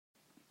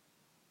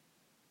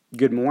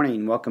Good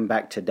morning. Welcome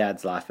back to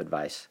Dad's Life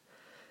Advice.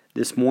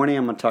 This morning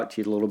I'm going to talk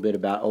to you a little bit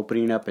about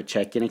opening up a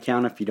checking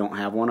account if you don't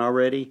have one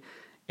already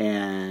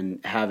and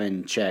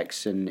having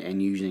checks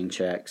and using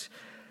checks.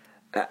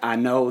 I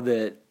know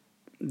that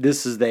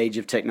this is the age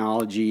of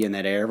technology and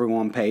that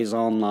everyone pays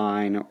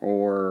online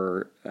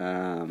or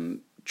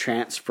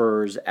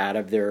transfers out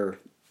of their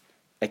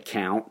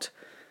account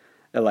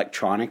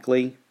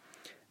electronically.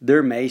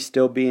 There may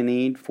still be a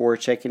need for a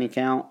checking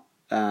account.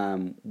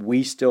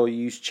 We still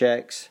use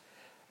checks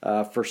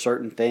for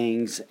certain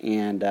things,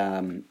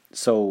 and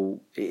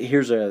so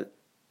here's a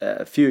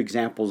few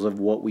examples of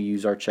what we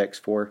use our checks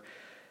for.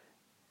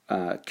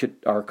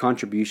 Our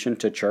contribution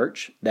to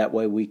church, that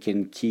way we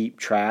can keep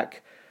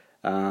track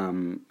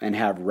and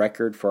have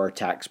record for our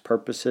tax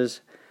purposes.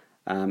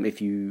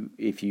 If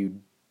you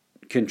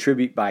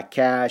contribute by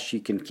cash, you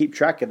can keep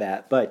track of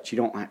that, but you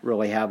don't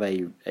really have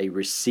a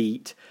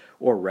receipt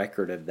or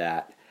record of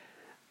that.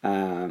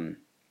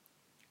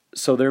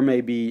 So there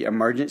may be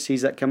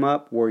emergencies that come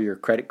up where your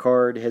credit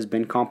card has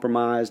been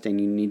compromised and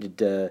you needed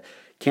to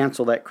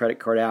cancel that credit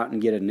card out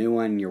and get a new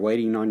one. You're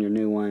waiting on your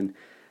new one,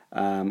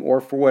 or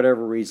for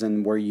whatever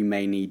reason where you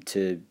may need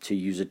to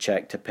use a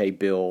check to pay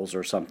bills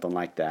or something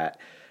like that.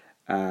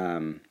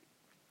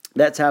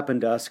 That's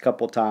happened to us a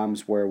couple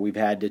times where we've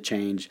had to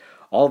change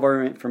all of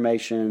our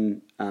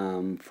information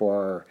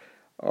for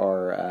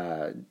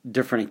our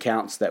different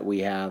accounts that we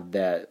have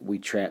that we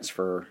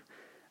transfer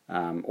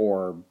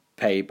or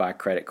pay by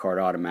credit card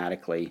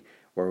automatically,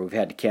 where we've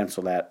had to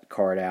cancel that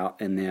card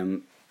out, and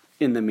then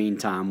in the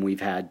meantime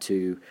we've had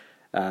to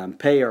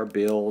pay our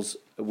bills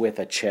with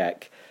a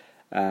check.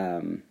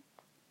 So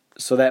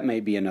that may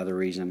be another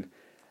reason.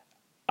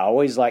 I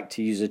always like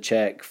to use a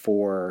check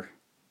for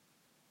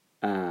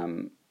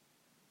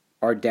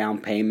our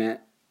down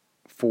payment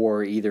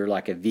for either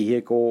like a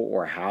vehicle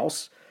or a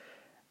house.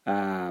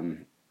 For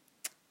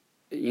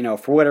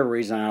whatever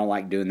reason, I don't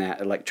like doing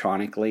that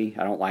electronically.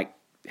 I don't like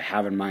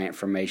having my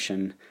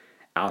information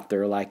out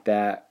there like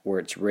that, where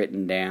it's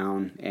written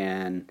down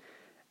and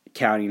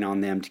counting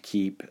on them to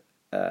keep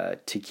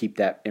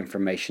that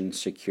information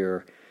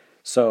secure.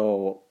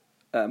 So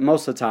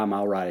most of the time,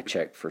 I'll write a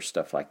check for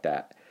stuff like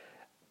that.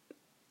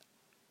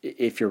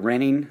 If you're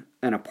renting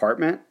an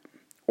apartment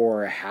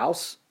or a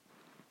house,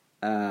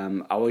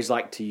 I always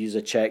like to use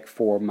a check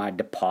for my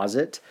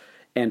deposit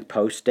and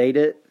post date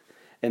it.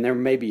 And there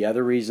may be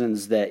other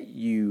reasons that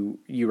you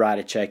write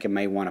a check and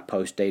may want to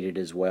post date it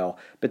as well.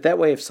 But that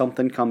way, if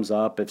something comes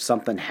up, if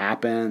something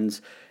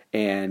happens,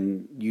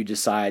 and you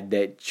decide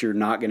that you're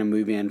not going to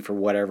move in for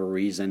whatever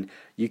reason,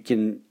 you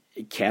can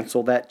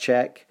cancel that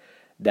check.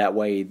 That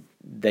way,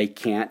 they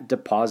can't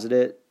deposit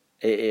it.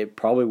 It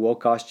probably will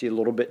cost you a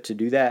little bit to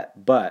do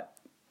that, but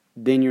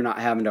then you're not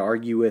having to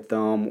argue with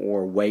them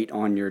or wait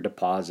on your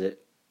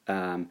deposit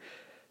to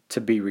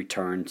be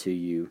returned to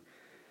you.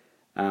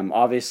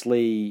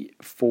 Obviously,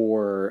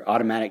 for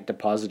automatic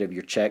deposit of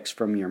your checks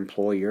from your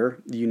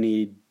employer, you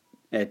need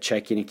a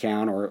checking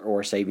account or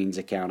a savings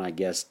account, I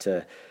guess,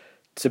 to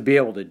be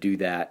able to do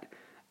that.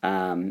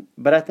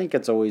 But I think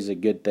it's always a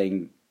good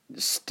thing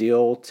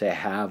still to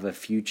have a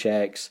few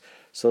checks.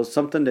 So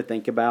something to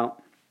think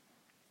about.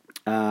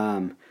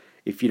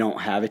 If you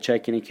don't have a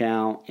checking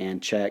account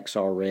and checks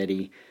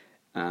already,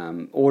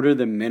 order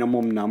the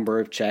minimum number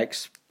of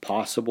checks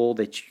possible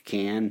that you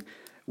can.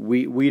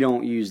 We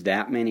don't use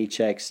that many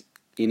checks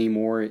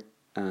anymore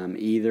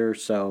either.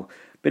 So,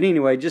 but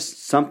anyway,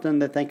 just something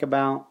to think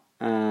about,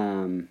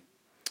 to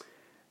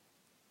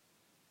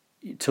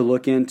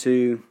look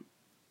into.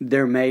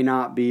 There may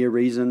not be a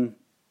reason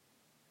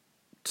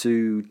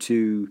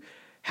to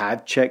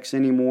have checks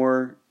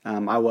anymore.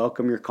 I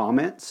welcome your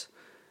comments.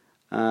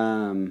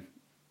 If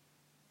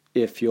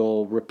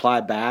you'll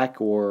reply back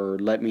or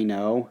let me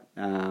know,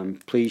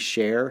 please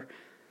share.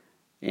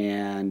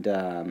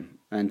 And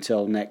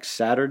until next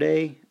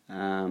Saturday,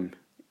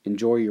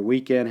 enjoy your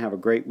weekend, have a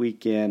great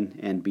weekend,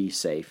 and be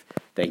safe.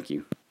 Thank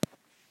you.